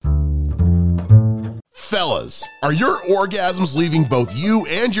Fellas, are your orgasms leaving both you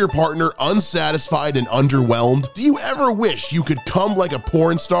and your partner unsatisfied and underwhelmed? Do you ever wish you could come like a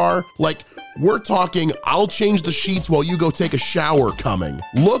porn star? Like, we're talking, I'll change the sheets while you go take a shower coming.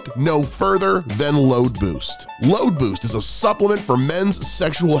 Look no further than Load Boost. Load Boost is a supplement for men's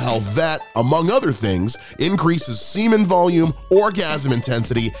sexual health that, among other things, increases semen volume, orgasm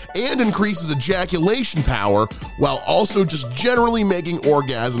intensity, and increases ejaculation power, while also just generally making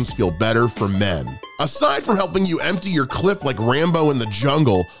orgasms feel better for men. Aside from helping you empty your clip like Rambo in the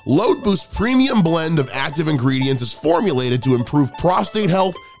jungle, Load Boost's premium blend of active ingredients is formulated to improve prostate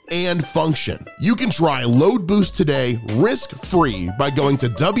health and function. You can try Load Boost today risk-free by going to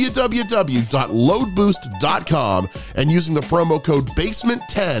www.loadboost.com and using the promo code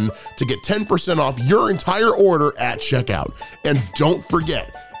BASEMENT10 to get 10% off your entire order at checkout. And don't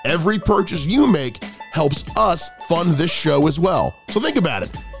forget, every purchase you make helps us fund this show as well. So think about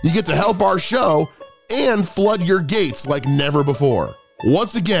it. You get to help our show and flood your gates like never before.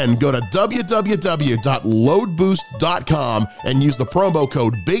 Once again, go to www.loadboost.com and use the promo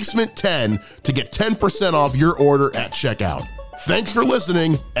code BASEMENT10 to get 10% off your order at checkout. Thanks for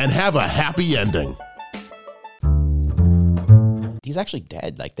listening and have a happy ending. He's actually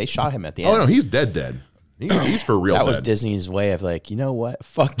dead. Like, they shot him at the end. Oh, no, he's dead. He's for real That dead. was Disney's way of like, you know what?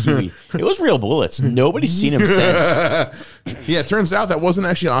 Fuck you. It was real bullets. Nobody's seen him since. Yeah, it turns out that wasn't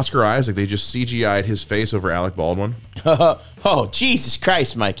actually Oscar Isaac. They just CGI'd his face over Alec Baldwin. Oh, Jesus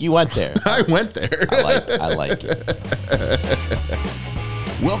Christ, Mike. You went there. I went there. I like it.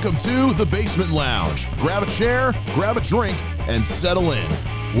 Welcome to the Basement Lounge. Grab a chair, grab a drink, and settle in.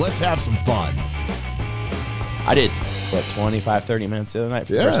 Let's have some fun. I did, 25, 30 minutes the other night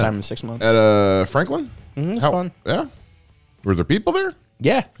for the first time in 6 months. At Franklin? It's fun. Yeah? Were there people there?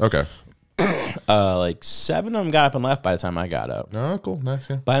 Yeah. Okay. Like 7 of them got up and left by the time I got up. Oh, cool. Nice,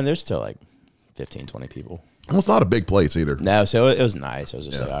 yeah. But there's still like 15, 20 people. Well, it's not a big place either. No, so it was nice. I was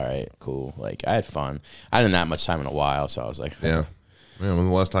just like, all right, cool. Like, I had fun. I hadn't that much time in a while, so I was like, Yeah. When was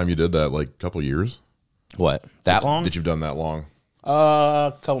the last time you did that? Like a couple years? What? That long? That you've done that long?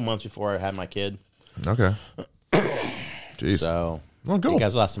 A couple months before I had my kid. Okay. Jeez. So, Well, go.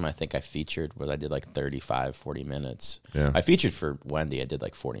 because last time I think I featured was I did like 35, 40 minutes. Yeah. I featured for Wendy. I did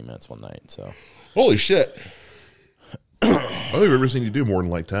like 40 minutes one night. So, Holy shit. I don't think I've ever seen you do more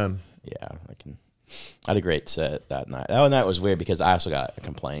than like 10. yeah, I had a great set that night. That night was weird because I also got a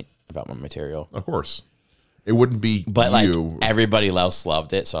complaint about my material. Of course. It wouldn't be But you. like everybody else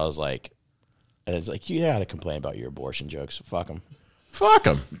loved it. So I was like, you got to complain about your abortion jokes. Fuck them. Fuck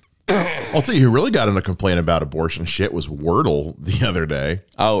him. I'll tell you who really got in a complaint about abortion shit was Wordle the other day.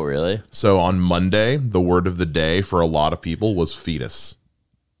 Oh, really? So on Monday, the word of the day for a lot of people was fetus.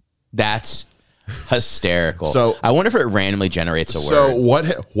 That's hysterical. So I wonder if it randomly generates a So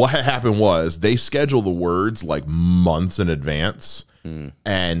word. what happened was they schedule the words like months in advance.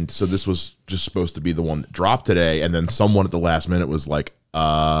 And so this was just supposed to be the one that dropped today. And then someone at the last minute was like,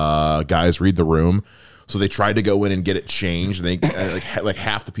 guys, read the room. So they tried to go in and get it changed. And they like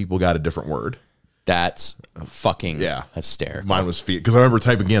half the people got a different word. That's fucking Yeah. hysterical. Mine was feet. Because I remember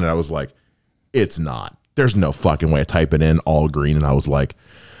typing in and I was like, it's not. There's no fucking way of typing in all green. And I was like,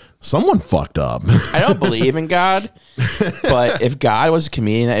 someone fucked up. I don't believe in God, but if God was a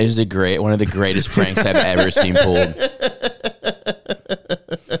comedian, that is one of the greatest pranks I've ever seen pulled.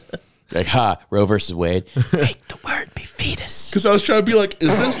 Like, Roe versus Wade. Make the word be fetus. Because I was trying to be like,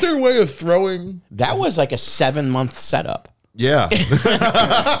 is this their way of throwing? That was like a 7-month setup. Yeah.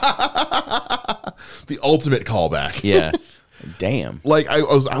 The ultimate callback. Yeah. Damn. Like I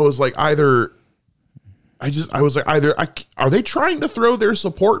was like either are they trying to throw their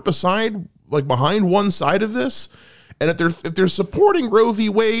support behind one side of this? And if they're supporting Roe v.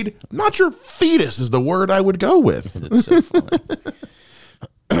 Wade, I'm not sure fetus is the word I would go with. That's so funny.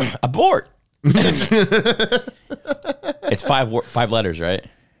 Abort. It's five letters, right?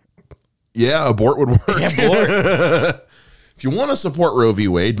 Yeah, abort would work. Yeah, abort. If you want to support Roe v.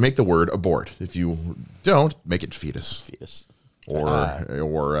 Wade, make the word abort. If you don't, make it fetus. Fetus. Or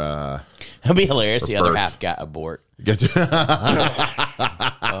It'd be hilarious. The other birth. half got abort. get to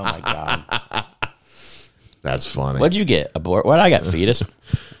Oh my god. That's funny. What'd you get? Abort? What I got? Fetus.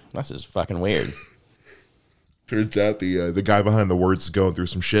 That's just fucking weird. Turns out the guy behind the words is going through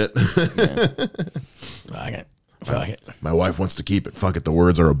some shit. Fuck it. My wife wants to keep it. Fuck it. The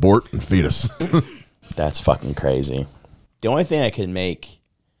words are abort and fetus. That's fucking crazy. The only thing I could make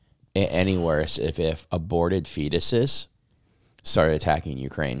it any worse if aborted fetuses started attacking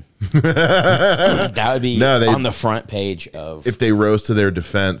Ukraine. That would be on the front page of... If they rose to their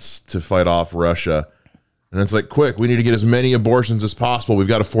defense to fight off Russia, And it's like, quick, we need to get as many abortions as possible. We've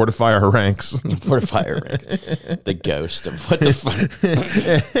got to fortify our ranks. Fortify our ranks. The ghost of what the fuck.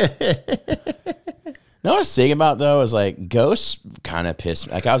 No, what I was thinking about though is like ghosts kind of piss.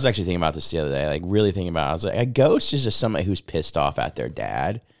 Like I was actually thinking about this the other day. Like really thinking about it. I was like, a ghost is just somebody who's pissed off at their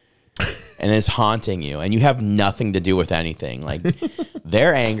dad. And it's haunting you, and you have nothing to do with anything. Like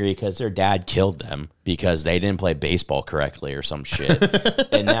they're angry because their dad killed them because they didn't play baseball correctly or some shit,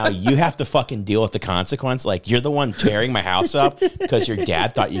 and now you have to fucking deal with the consequence. Like you're the one tearing my house up because your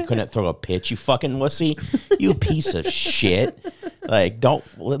dad thought you couldn't throw a pitch. You fucking wussy, you piece of shit. Like don't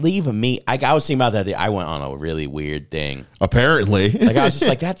leave me. I was thinking about that. I went on a really weird thing. Apparently, like I was just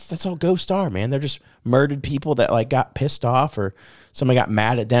like, that's all ghosts are, man. They're just murdered people that like got pissed off or somebody got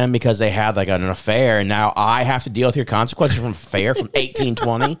mad at them because they had like an affair, and now I have to deal with your consequences from an affair from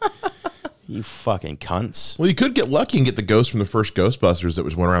 1820. You fucking cunts. Well, you could get lucky and get the ghost from the first Ghostbusters that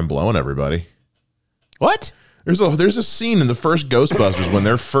went around blowing everybody. What? There's a scene in the first Ghostbusters when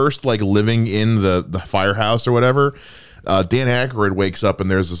they're first like living in the firehouse or whatever. Dan Aykroyd wakes up and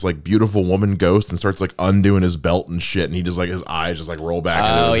there's this like beautiful woman ghost and starts like undoing his belt and shit, and he just like his eyes just like roll back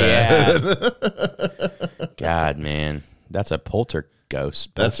into his head. God, man, that's a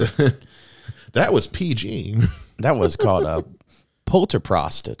poltergeist. That was PG. That was called a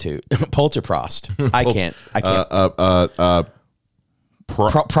polterprostitute. Polterprost. I can't.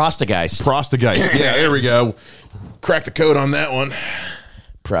 Prostageist. Prostageist. Yeah, there we go. Crack the code on that one.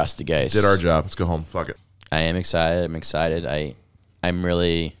 Prostageist. Did our job. Let's go home. Fuck it. I am excited. I'm excited. I'm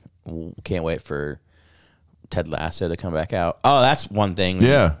really can't wait for Ted Lasso to come back out. Oh, that's one thing.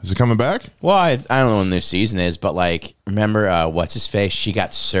 Yeah. Is it coming back? Well, I don't know when the new season is, but like, remember what's his face? She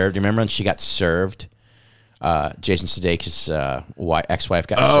got served. Remember when she got served? Jason Sudeikis' ex-wife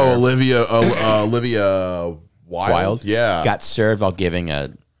got served. Olivia Wilde. Yeah. Got served while giving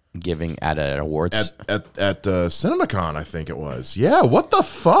at an awards at CinemaCon, I think it was. Yeah. What the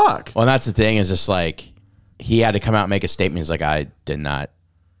fuck? Well, that's the thing is just like he had to come out and make a statement. He's like, I did not.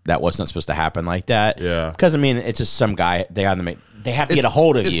 That wasn't supposed to happen like that. Yeah. Because I mean, it's just some guy. They have to get a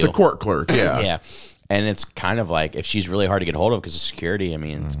hold of you. It's the court clerk. Yeah. Yeah. And it's kind of like if she's really hard to get hold of because of security. I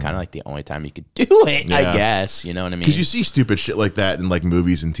mean, it's kind of like the only time you could do it. Yeah. I guess you know what I mean. Because you see stupid shit like that in like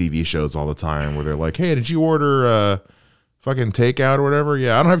movies and TV shows all the time, where they're like, "Hey, did you order fucking takeout or whatever?"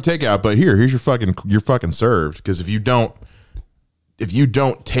 Yeah, I don't have takeout, but here's your fucking served. Because if you don't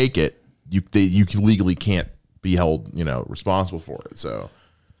take it, you legally can't be held responsible for it. So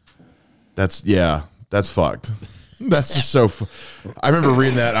that's fucked. That's just so. I remember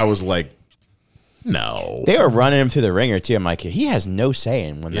reading that. I was like, no. They were running him through the ringer too. I'm like, he has no say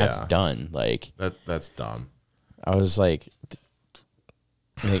in when that's done. Like that's dumb. I was like,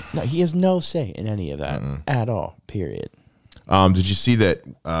 no, he has no say in any of that at all. Period. Did you see that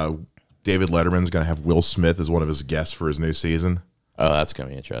David Letterman's going to have Will Smith as one of his guests for his new season? Oh, that's going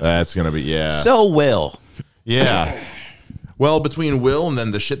to be interesting. That's going to be So Will. Yeah. Well, between Will and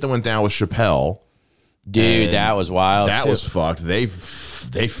then the shit that went down with Chappelle. Dude, that was wild. That was fucked. They've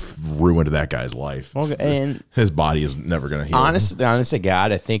ruined that guy's life. Okay, and his body is never going to heal. Honest to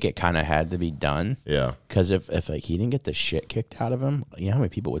God, I think it kind of had to be done. Yeah. Because if like he didn't get the shit kicked out of him, you know how many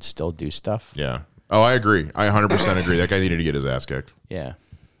people would still do stuff? Yeah. Oh, I agree. I 100% agree. That guy needed to get his ass kicked. Yeah.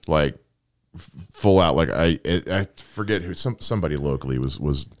 Like full out. Like I forget who somebody locally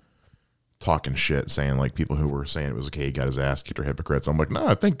was talking shit, saying like people who were saying it was okay, he got his ass kicked are hypocrites. I'm like, no,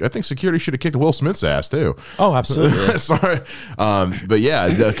 I think security should have kicked Will Smith's ass too. Oh, absolutely. Sorry, but yeah,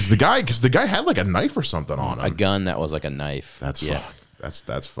 because the guy had like a knife or something on him, a gun that was like a knife. That's fucked.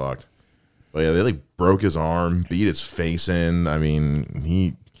 That's fucked. But yeah, they like broke his arm, beat his face in. I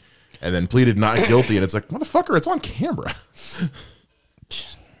mean, and then pleaded not guilty, and it's like, motherfucker, it's on camera.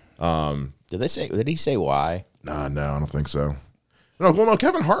 Did he say why? No, I don't think so. No,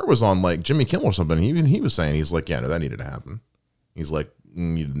 Kevin Hart was on like Jimmy Kimmel or something. He was saying, he's like, yeah, no, that needed to happen. He's like, we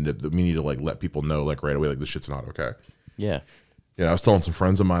need to like let people know like right away, like this shit's not okay. Yeah. Yeah, I was telling some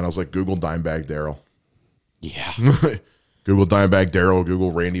friends of mine, I was like, Google Dimebag Darrell. Yeah. Google Dimebag Darrell,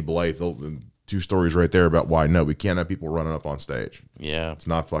 Google Randy Blythe. Two stories right there about why no, we can't have people running up on stage. Yeah. It's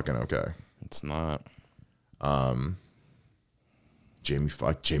not fucking okay. It's not. Jamie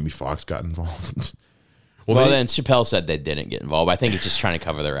Foxx got involved. Well, then Chappelle said they didn't get involved. I think he's just trying to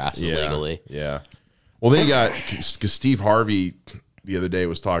cover their asses legally. Yeah. Well, then you got, because Steve Harvey the other day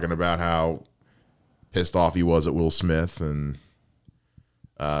was talking about how pissed off he was at Will Smith, and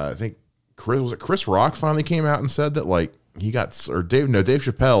I think Chris Rock finally came out and said that like Dave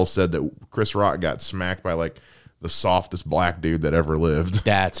Chappelle said that Chris Rock got smacked by like the softest black dude that ever lived.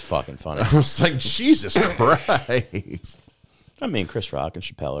 That's fucking funny. I was like, Jesus Christ. I mean, Chris Rock and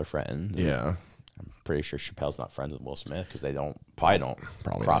Chappelle are friends. Yeah. I'm pretty sure Chappelle's not friends with Will Smith because they probably don't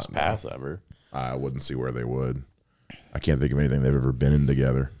cross paths ever. I wouldn't see where they would. I can't think of anything they've ever been in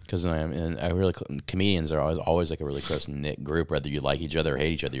together. Because comedians are always like a really close knit group. Whether you like each other or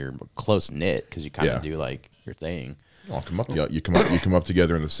hate each other, you're close knit because you kind of do like your thing. I'll come up. You come up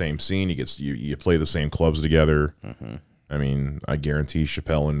together in the same scene. You play the same clubs together. Mm-hmm. I mean, I guarantee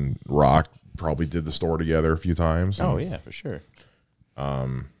Chappelle and Rock probably did the store together a few times. Oh yeah, for sure.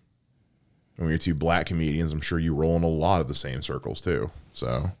 When you're two black comedians, I'm sure you roll in a lot of the same circles too.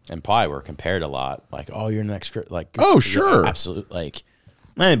 So and probably were compared a lot. Like, oh, you're next, like, oh sure, absolutely. Like,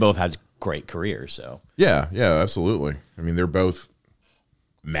 they both had great careers. So yeah, absolutely. I mean, they're both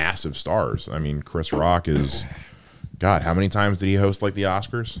massive stars. I mean, Chris Rock is, God, how many times did he host like the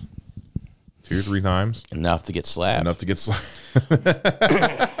Oscars? 2 or 3 times. Enough to get slapped.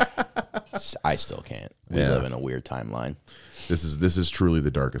 I still can't. We live in a weird timeline. This is truly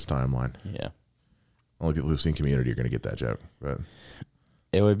the darkest timeline. Yeah. Only people who've seen Community are going to get that joke. But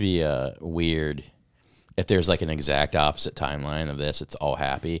it would be weird if there's like an exact opposite timeline of this. It's all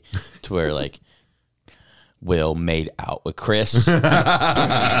happy to where like Will made out with Chris.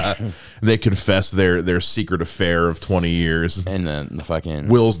 They confess their secret affair of 20 years. And then the fucking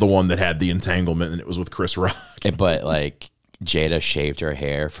Will's the one that had the entanglement, and it was with Chris Rock. But like Jada shaved her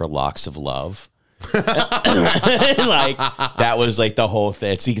hair for locks of love. Like that was like the whole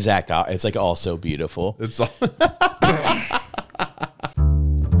thing. It's the exact. It's like all so beautiful. It's all.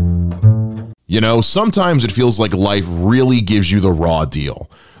 Sometimes it feels like life really gives you the raw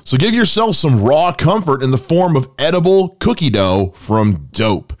deal. So give yourself some raw comfort in the form of edible cookie dough from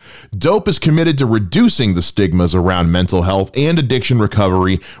Dope. Dope is committed to reducing the stigmas around mental health and addiction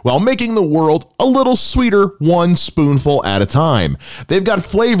recovery while making the world a little sweeter one spoonful at a time. They've got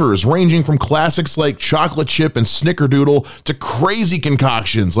flavors ranging from classics like chocolate chip and snickerdoodle to crazy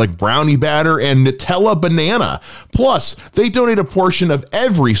concoctions like brownie batter and Nutella banana. Plus, they donate a portion of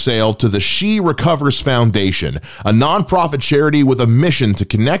every sale to the She Recovers Foundation, a nonprofit charity with a mission to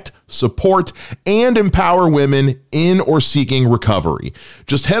connect, support, and empower women in or seeking recovery.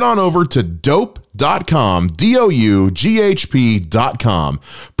 Just head on over to dope.com, DOUGHP.com.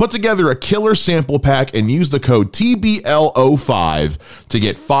 Put together a killer sample pack and use the code TBL05 to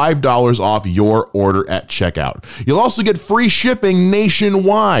get $5 off your order at checkout. You'll also get free shipping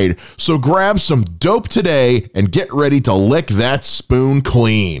nationwide. So grab some Dope today and get ready to lick that spoon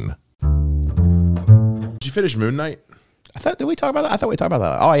clean. Did you finish Moon Knight? Did we talk about that? I thought we talked about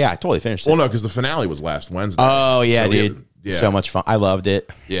that. Oh, yeah, I totally finished it. Well, no, because the finale was last Wednesday. Oh, yeah, so dude. So much fun. I loved it.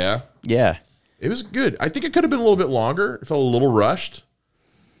 Yeah? Yeah. It was good. I think it could have been a little bit longer. It felt a little rushed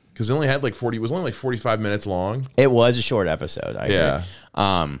because it only had like 45 minutes long. It was a short episode. I agree.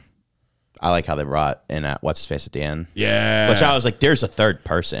 I like how they brought in what's-his-face at the end. Yeah. Which I was like, there's a third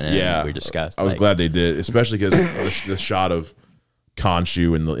person. And we discussed. I was glad they did, especially because the shot of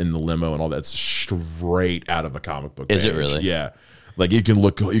Khonshu in the limo and all that's straight out of a comic book page. Is it really? Yeah. Like you can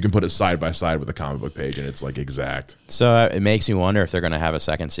put it side by side with a comic book page and it's like exact. So it makes me wonder if they're going to have a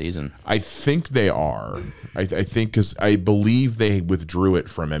second season. I think they are. I think because I believe they withdrew it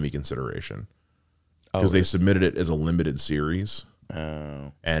from Emmy consideration because they submitted it as a limited series.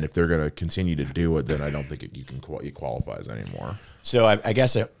 Oh. And if they're going to continue to do it, then I don't think it qualifies anymore. So I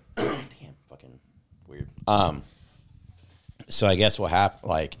guess damn, fucking weird. So I guess what happened,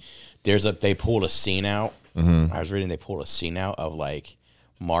 like, they pulled a scene out. Mm-hmm. I was reading they pulled a scene out of like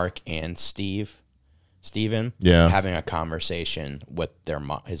Mark and Steven having a conversation with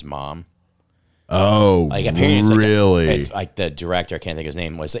his mom. Oh, like apparently really? It's like the director, I can't think of his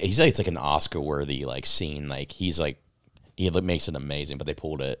name, he's like it's like an Oscar worthy like scene. Like he makes it amazing, but they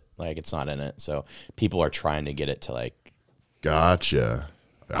pulled it, like it's not in it. So people are trying to get it to like. Gotcha.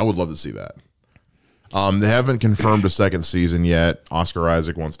 I would love to see that. They haven't confirmed a second season yet. Oscar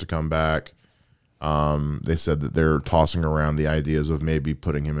Isaac wants to come back. They said that they're tossing around the ideas of maybe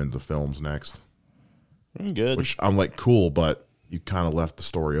putting him into films next. Good. Which I'm like, cool, but you kind of left the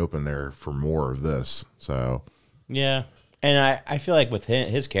story open there for more of this. So yeah, and I feel like with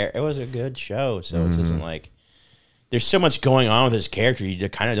his character, it was a good show. So it isn't like there's so much going on with his character. You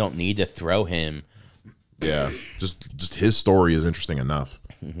just kind of don't need to throw him. Yeah, just his story is interesting enough.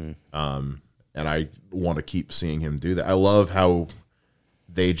 Mm-hmm. And I want to keep seeing him do that. I love how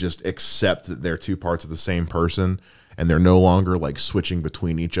they just accept that they're two parts of the same person and they're no longer like switching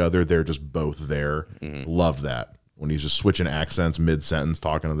between each other. They're just both there. Mm-hmm. Love that. When he's just switching accents mid-sentence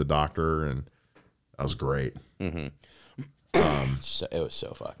talking to the doctor, and that was great. Mm-hmm. It was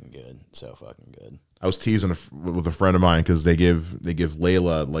so fucking good. So fucking good. I was teasing with a friend of mine because they give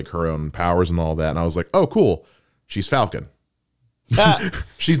Layla like her own powers and all that. And I was like, oh, cool. She's Falcon.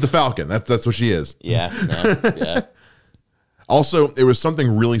 She's the Falcon. That's what she is. Yeah. No, yeah. Also, there was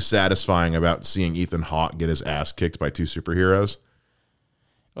something really satisfying about seeing Ethan Hawke get his ass kicked by two superheroes.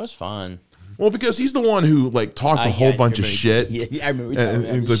 It was fun. Well, because he's the one who like talked a whole bunch of shit. Yeah, I remember. And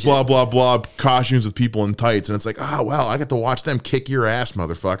it's like blah blah blah costumes with people in tights, and it's like, oh well, I get to watch them kick your ass,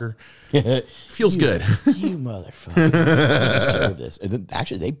 motherfucker. Feels good. You motherfucker! You deserve this. And then,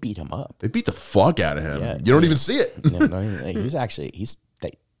 actually, they beat him up. They beat the fuck out of him. Yeah, you don't even see it. No, he's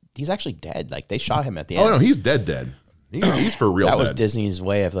actually dead. Like they shot him at the end. Oh no, he's dead. He's for real. That was dead. Disney's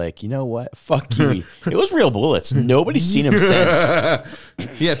way of like, you know what? Fuck you. It was real bullets. Nobody's seen him since.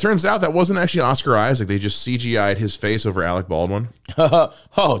 Yeah, it turns out that wasn't actually Oscar Isaac. They just CGI'd his face over Alec Baldwin.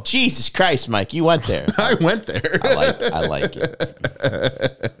 Oh, Jesus Christ, Mike. You went there. I went there. I like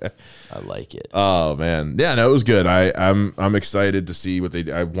it. I like it. Oh man. Yeah, no, it was good. I'm excited to see what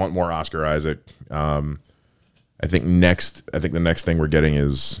I want more Oscar Isaac. I think the next thing we're getting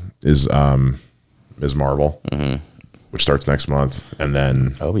is Ms. Marvel. Mm-hmm. Which starts next month, and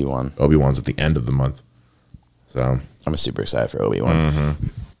then Obi-Wan's at the end of the month. So I'm super excited for Obi-Wan.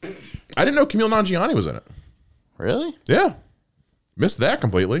 Mm-hmm. I didn't know Kumail Nanjiani was in it. Really? Yeah, missed that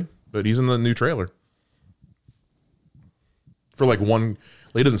completely. But he's in the new trailer for like one.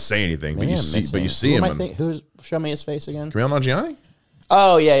 He doesn't say anything, but you see him. Who's show me his face again? Kumail Nanjiani.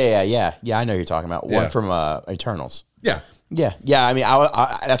 Oh yeah. I know who you're talking about. One from Eternals. Yeah. I mean,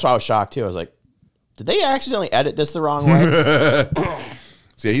 I that's why I was shocked too. I was like, did they accidentally edit this the wrong way?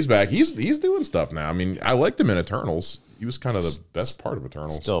 So yeah, he's back. He's doing stuff now. I mean, I liked him in Eternals. He was kind of the best part of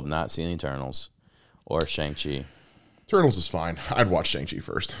Eternals. Still have not seen Eternals or Shang-Chi. Eternals is fine. I'd watch Shang-Chi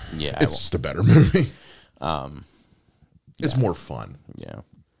first. Yeah, it's just a better movie. It's more fun. Yeah,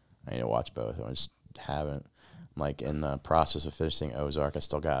 I need to watch both. I just haven't. I'm like in the process of finishing Ozark. I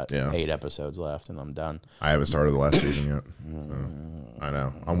still got 8 episodes left, and I'm done. I haven't started the last season yet. I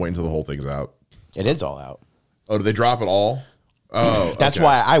know. I'm waiting until the whole thing's out. It is all out. Oh, did they drop it all? Oh, that's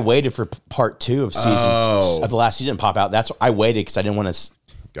why I waited for part 2 of of the last season to pop out. I waited because I didn't want to.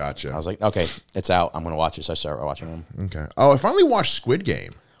 Gotcha. I was like, okay, it's out. I'm going to watch it. So I started watching them. Okay. Oh, I finally watched Squid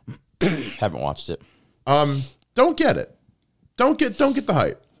Game. Haven't watched it. Don't get it. Don't get the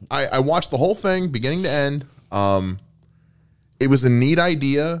hype. I watched the whole thing beginning to end. It was a neat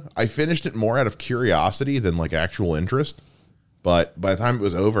idea. I finished it more out of curiosity than like actual interest. But by the time it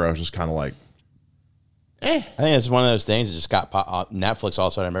was over, I was just kind of like, I think it's one of those things that just got Netflix all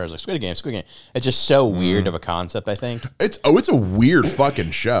of a sudden. I remember it was like Squid Game. It's just so weird of a concept, I think. It's a weird fucking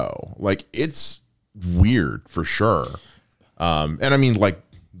show. Like, it's weird for sure. And I mean, like,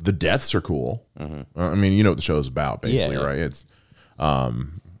 the deaths are cool. Mm-hmm. I mean, you know what the show is about, basically, right? It's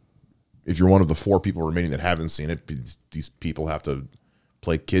if you're one of the 4 people remaining that haven't seen it, these people have to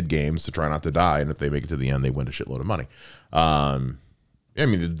play kid games to try not to die, and if they make it to the end, they win a shitload of money. I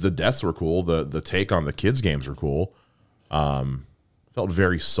mean, the deaths were cool. The take on the kids' games were cool. Felt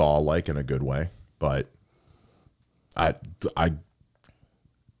very Saw-like in a good way, but I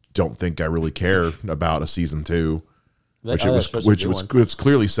don't think I really care about a season 2, it's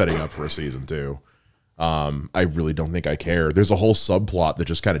clearly setting up for a season 2. I really don't think I care. There's a whole subplot that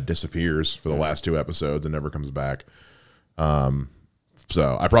just kind of disappears for the last 2 episodes and never comes back.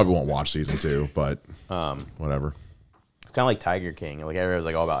 So I probably won't watch season 2, but whatever. It's kind of like Tiger King. Like everybody was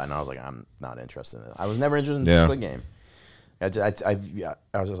like all about it, and I was like, I'm not interested in it. I was never interested in the Squid Game. I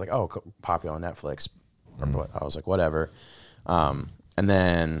was just like, oh, popular on Netflix. I was like, whatever. And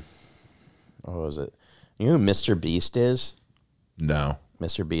then, what was it? You know who Mr. Beast is? No.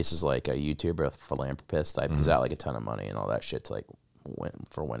 Mr. Beast is like a YouTuber, a philanthropist type. He's got like a ton of money and all that shit to like win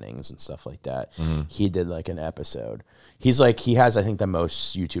for winnings and stuff like that. He did like an episode. He has, I think, the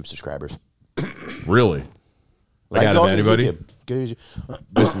most YouTube subscribers. Really? Like out of anybody?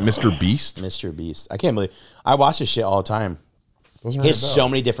 Mr. Beast? Mr. Beast. I can't believe I watch this shit all the time. He has so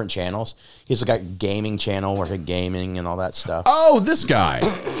many different channels. He's like a gaming channel where he's gaming and all that stuff. Oh, this guy.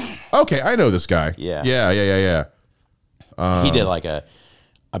 Okay, I know this guy. Yeah. He did like a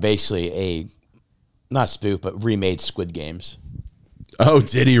basically a not spoof but remade Squid Games. Oh,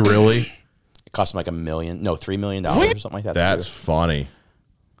 did he really? It cost him like $3 million or something like that. That's funny.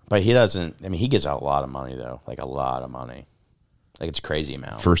 But he doesn't. I mean, he gives out a lot of money though, like a lot of money. Like it's a crazy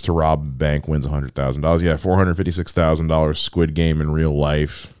amount. First to rob a bank wins $100,000. Yeah, $456,000 Squid Game in real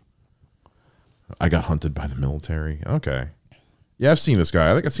life. I got hunted by the military. Okay. Yeah, I've seen this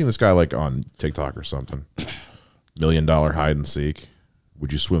guy. I think I've seen this guy like on TikTok or something. $1 million hide and seek.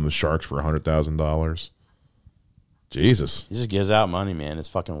 Would you swim with sharks for $100,000? Jesus. He just gives out money, man. It's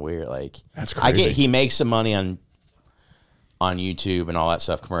fucking weird. Like that's crazy. He makes some money on on YouTube and all that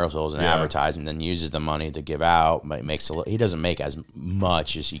stuff, commercials and advertising, then uses the money to give out. But he doesn't make as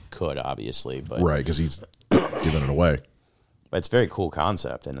much as he could, obviously, but Right, because he's giving it away. But it's a very cool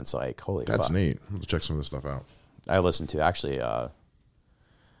concept, and it's like, holy That's fuck. neat. Let's check some of this stuff out. I listened to actually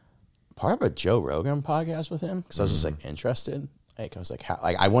part of a Joe Rogan podcast with him because I was just like interested. Like I was like, how,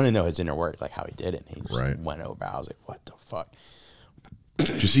 like I want to know his inner work, like how he did it. And he just went over. I was like, what the fuck?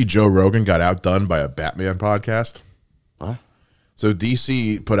 Did you see Joe Rogan got outdone by a Batman podcast? What? So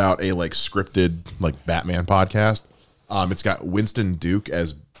DC put out a like scripted like Batman podcast. It's got Winston Duke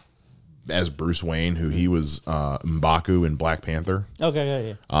as Bruce Wayne, who he was M'Baku in Black Panther.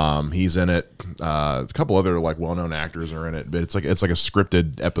 Okay, yeah. He's in it. A couple other like well-known actors are in it, but it's like a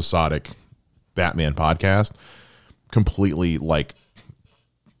scripted episodic Batman podcast. Completely like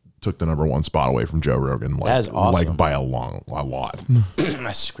took the #1 spot away from Joe Rogan. Like, That is awesome. Like by a lot.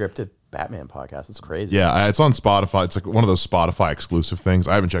 A scripted Batman podcast. It's crazy. Yeah, it's on Spotify. It's like one of those Spotify exclusive things.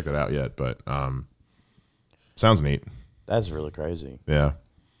 I haven't checked it out yet, but sounds neat. That's really crazy. Yeah.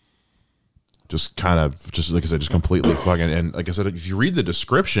 Just kind of, just like I said, just completely fucking. And like I said, if you read the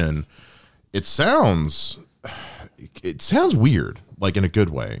description, it sounds weird, like in a good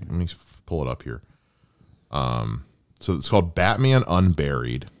way. Let me pull it up here. So it's called Batman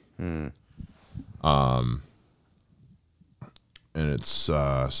Unburied. And it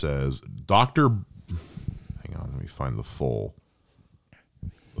says Dr. Hang on, let me find the full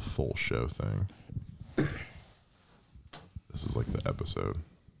show thing. This is like the episode.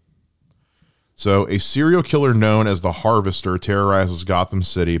 So, a serial killer known as the Harvester terrorizes Gotham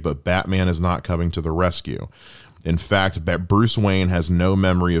City, but Batman is not coming to the rescue. In fact, Bruce Wayne has no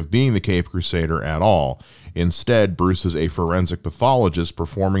memory of being the Caped Crusader at all. Instead, Bruce is a forensic pathologist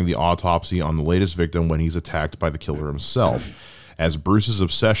performing the autopsy on the latest victim when he's attacked by the killer himself. As Bruce's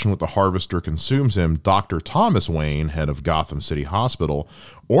obsession with the Harvester consumes him, Dr. Thomas Wayne, head of Gotham City Hospital,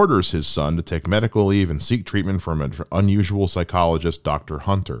 orders his son to take medical leave and seek treatment from an unusual psychologist, Dr.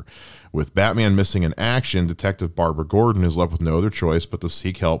 Hunter. With Batman missing in action, Detective Barbara Gordon is left with no other choice but to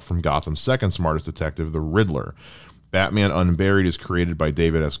seek help from Gotham's second smartest detective, the Riddler. Batman Unburied is created by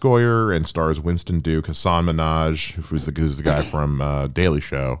David S. Goyer and stars Winston Duke, Hassan Minaj, who's the guy from Daily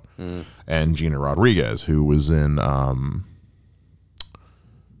Show, and Gina Rodriguez, who was in,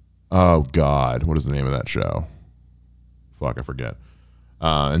 oh God, what is the name of that show? Fuck, I forget.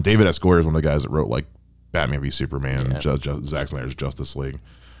 And David S. Goyer is one of the guys that wrote like Batman v Superman, Zack Snyder's Justice League.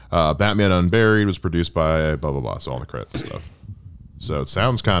 Batman Unburied was produced by blah, blah, blah. So all the credits and stuff. So it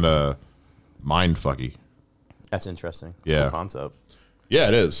sounds kind of mind-fucky. That's interesting. It's Yeah. a cool concept. Yeah,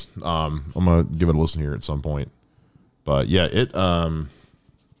 it is. I'm going to give it a listen here at some point. But yeah, trying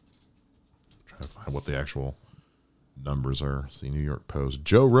to find what the actual numbers are. See, New York Post.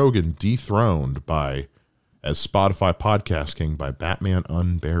 Joe Rogan dethroned as Spotify podcast king by Batman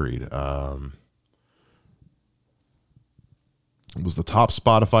Unburied. It was the top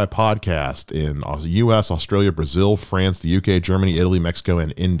Spotify podcast in U.S., Australia, Brazil, France, the UK, Germany, Italy, Mexico,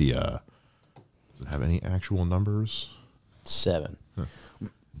 and India. Does it have any actual numbers? 7.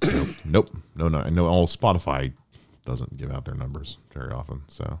 Nope. No. All Spotify doesn't give out their numbers very often.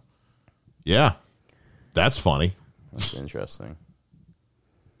 So, yeah, that's funny. That's interesting.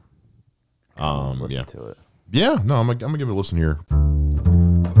 Listen to it. Yeah, no, I'm gonna give it a listen here.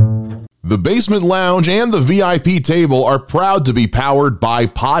 The Basement Lounge and the VIP table are proud to be powered by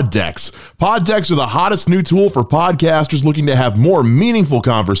Poddex. Poddex are the hottest new tool for podcasters looking to have more meaningful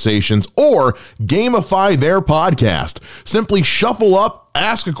conversations or gamify their podcast. Simply shuffle up,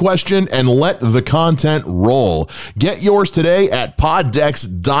 ask a question, and let the content roll. Get yours today at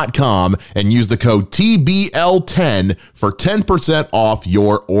poddex.com and use the code TBL10 for 10% off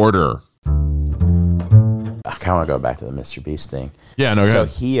your order. I kind of want to go back to the Mr. Beast thing. Yeah, no, go So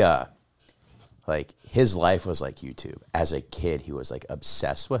ahead. he, like, his life was like YouTube. As a kid, he was like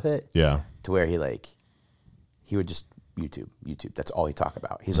obsessed with it. Yeah. To where he would just YouTube. That's all he talked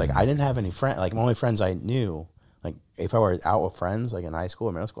about. He's like, I didn't have any friends. Like, my only friends I knew, like, if I were out with friends, like in high school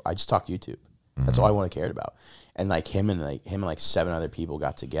or middle school, I just talked YouTube. That's all I would have cared about. And like him and 7 other people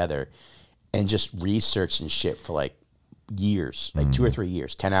got together and just researched and shit for like years, like 2 or 3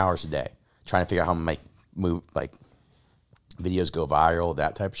 years, 10 hours a day, trying to figure out how to make videos go viral,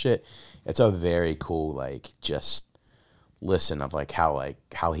 that type of shit. It's a very cool, like, just listen of like how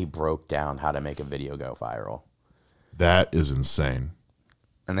he broke down how to make a video go viral. That is insane.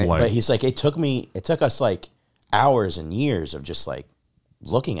 And but he's like, it took us like hours and years of just like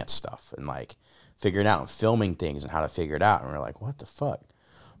looking at stuff and like figuring out and filming things and how to figure it out. And we're like, what the fuck?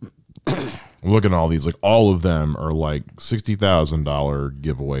 Look at all these, like all of them are like $60,000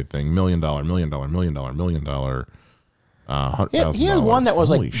 giveaway thing, $1 million, $1 million, $1 million, $1 million. He had one that was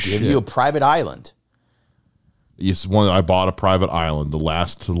Holy like, shit. give you a private island. It's one I bought a private island. The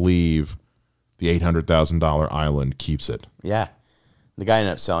last to leave the $800,000 island keeps it. Yeah. The guy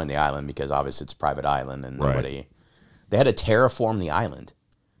ended up selling the island because obviously it's a private island and nobody. They had to terraform the island.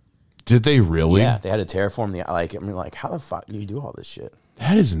 Did they really? Yeah, they had to terraform the like how the fuck do you do all this shit?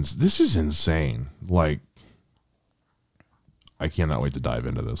 This is insane. Like, I cannot wait to dive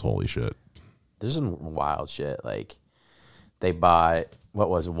into this. Holy shit. There's some wild shit. Like they bought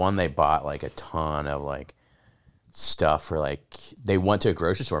they bought like a ton of like stuff for like they went to a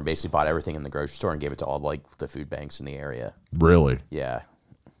grocery store and basically bought everything in the grocery store and gave it to all like the food banks in the area. Really? Yeah.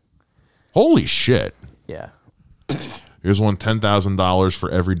 Holy shit. Yeah. Here's one $10,000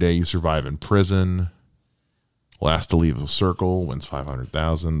 for every day you survive in prison. Last to leave a circle wins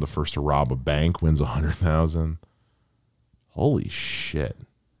 $500,000. The first to rob a bank wins $100,000. Holy shit.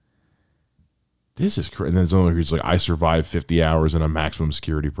 This is crazy. And then someone who's like, I survived 50 hours in a maximum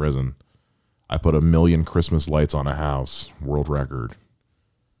security prison. I put 1 million Christmas lights on a house. World record.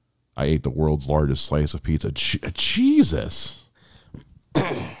 I ate the world's largest slice of pizza. Jesus.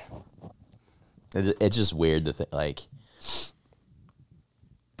 It's just weird to think, like,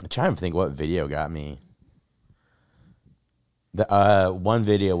 I'm trying to think what video got me. The one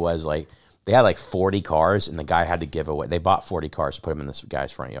video was like, they had like 40 cars and the guy had to give away. They bought 40 cars to put them in this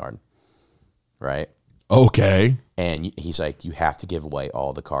guy's front yard. Right? Okay. And he's like, you have to give away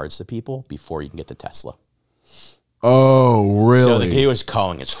all the cars to people before you can get the Tesla. Oh, really? So the guy was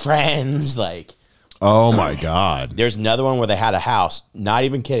calling his friends, like. Oh, my God. There's another one where they had a house, not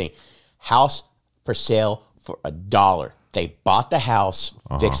even kidding, house for sale for $1. They bought the house,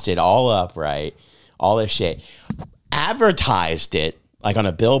 fixed it all up, right? All this shit. Advertised it, like, on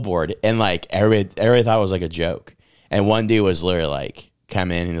a billboard, and, like, everybody thought it was, like, a joke. And one dude was literally, like,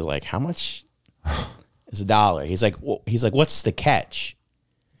 come in and was like, how much is $1? He's like, what's the catch?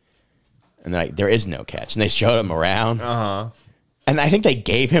 And they're like, there is no catch. And they showed him around. And I think they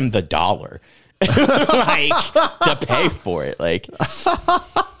gave him the $1. Like, to pay for it. Like,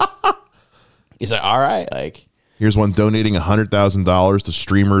 he's like, all right. Like, here's one donating $100,000 to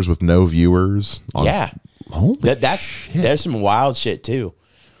streamers with no viewers. Yeah. There's some wild shit too.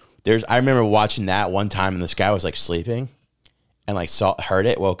 I remember watching that one time and this guy was like sleeping and like heard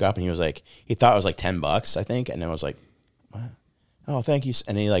it, woke up and he was like, he thought it was like $10, I think. And then was like, what? Oh, thank you.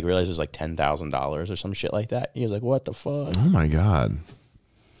 And then he like realized it was like $10,000 or some shit like that. He was like, what the fuck? Oh my God.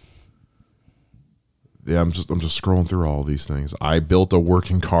 Yeah, I'm just scrolling through all these things. I built a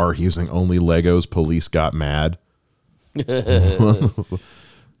working car using only Legos. Police got mad.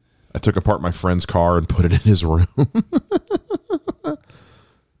 I took apart my friend's car and put it in his room.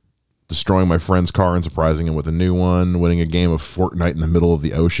 Destroying my friend's car and surprising him with a new one. Winning a game of Fortnite in the middle of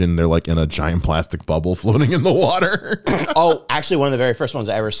the ocean. They're like in a giant plastic bubble floating in the water. Oh, actually, one of the very first ones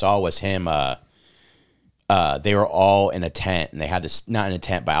I ever saw was him. They were all in a tent and they had to, not in a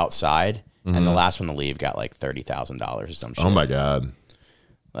tent, but outside. And the last one to leave got like $30,000 or some shit. Oh my God.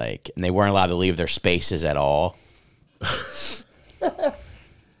 Like, and they weren't allowed to leave their spaces at all.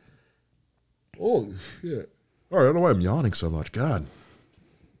 Oh shit! All right, I don't know why I'm yawning so much. God.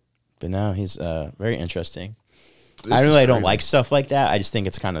 But no, he's very interesting. I don't like stuff like that. I just think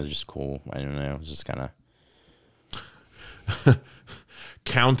it's kind of just cool. I don't know. It's just kind of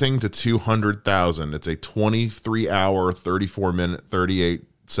counting to 200,000. It's a 23-hour, 34-minute,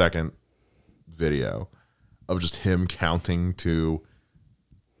 38-second video of just him counting to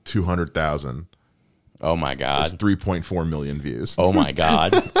 200,000. Oh my God. It's 3.4 million views. Oh my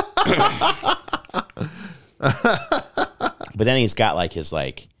God. But then he's got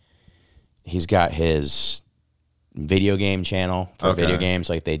his video game channel for video games.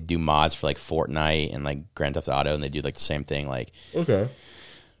 Like they do mods for like Fortnite and like Grand Theft Auto, and they do like the same thing. Like, okay.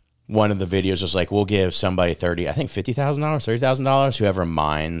 One of the videos was like, we'll give somebody $50,000, $30,000, whoever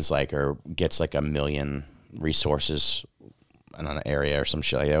mines like or gets like 1 million resources in an area or some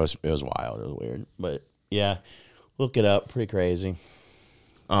shit like that. It was wild. It was weird. But yeah, look it up. Pretty crazy.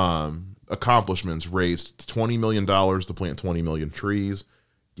 Accomplishments: raised $20 million to plant 20 million trees,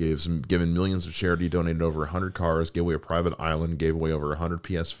 given millions to charity, donated over 100 cars, gave away a private island, gave away over 100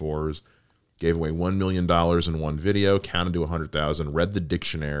 PS4s, gave away $1 million in one video, counted to 100,000, read the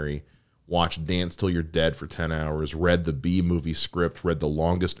dictionary, watched Dance Till You're Dead for 10 hours, read the B movie script, read the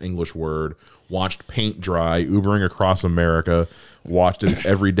longest English word, watched paint dry, Ubering across America, watched his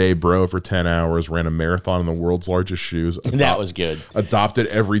Everyday Bro for 10 hours, ran a marathon in the world's largest shoes. That was good. Adopted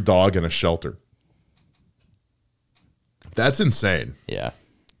every dog in a shelter. That's insane. Yeah.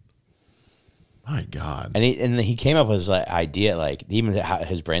 My God. And he came up with his idea, like even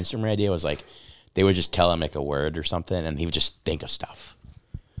his brainstorming idea was like they would just tell him like a word or something, and he would just think of stuff.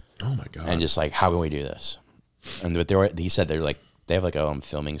 Oh my god! And just like, how can we do this? And but he said they're like they have like a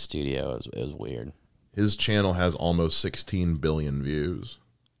filming studio. It was weird. His channel has almost 16 billion views.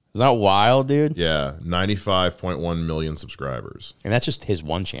 Is that wild, dude? Yeah, 95.1 million subscribers. And that's just his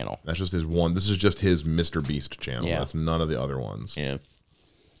one channel. That's just his one. This is just his Mr. Beast channel. Yeah. That's none of the other ones. Yeah.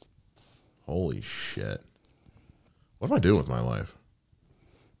 Holy shit! What am I doing with my life?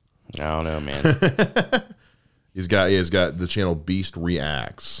 I don't know, man. He's got the channel Beast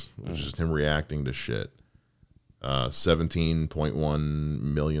Reacts, which is just him reacting to shit. 17.1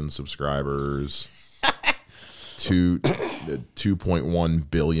 million subscribers.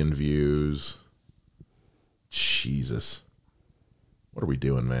 2.1 billion views. Jesus. What are we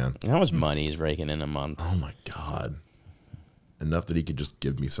doing, man? How much money he's raking in a month? Oh my god. Enough that he could just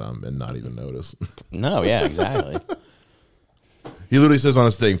give me some and not even notice. No, yeah, exactly. He literally says on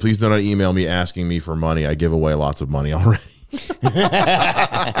his thing, please do not email me asking me for money. I give away lots of money already.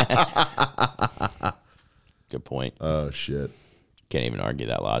 Good point. Oh, shit. Can't even argue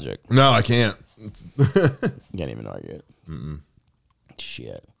that logic. No, I can't. Can't even argue it.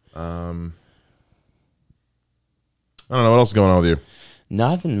 Shit. I don't know. What else is going on with you?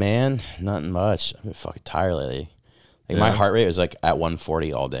 Nothing, man. Nothing much. I've been fucking tired lately. Like my Yeah. heart rate was like at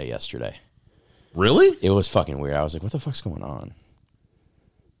 140 all day yesterday. Really? It was fucking weird. I was like, what the fuck's going on?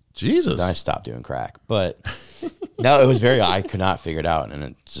 Jesus. Then I stopped doing crack. But no, it was I could not figure it out. And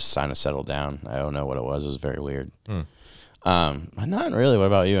it just kind of settled down. I don't know what it was. It was very weird. Not really. What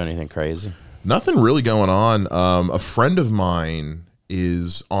about you? Anything crazy? Nothing really going on. A friend of mine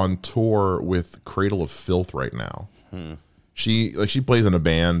is on tour with Cradle of Filth right now. She plays in a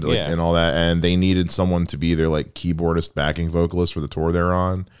band Yeah. and all that, and they needed someone to be their like keyboardist, backing vocalist for the tour they're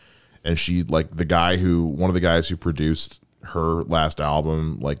on. And she like one of the guys who produced her last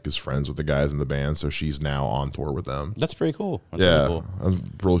album like is friends with the guys in the band, so she's now on tour with them. That's pretty cool. That's Yeah, really cool.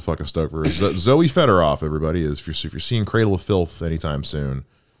 I'm really fucking stoked for her. Zoe Fedorov, everybody, is if you're seeing Cradle of Filth anytime soon,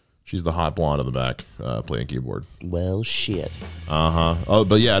 she's the hot blonde in the back playing keyboard. Well, shit. Oh,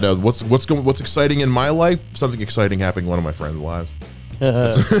 but yeah, no, what's exciting in my life? Something exciting happening in one of my friends' lives.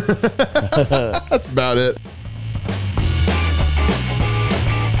 That's about it.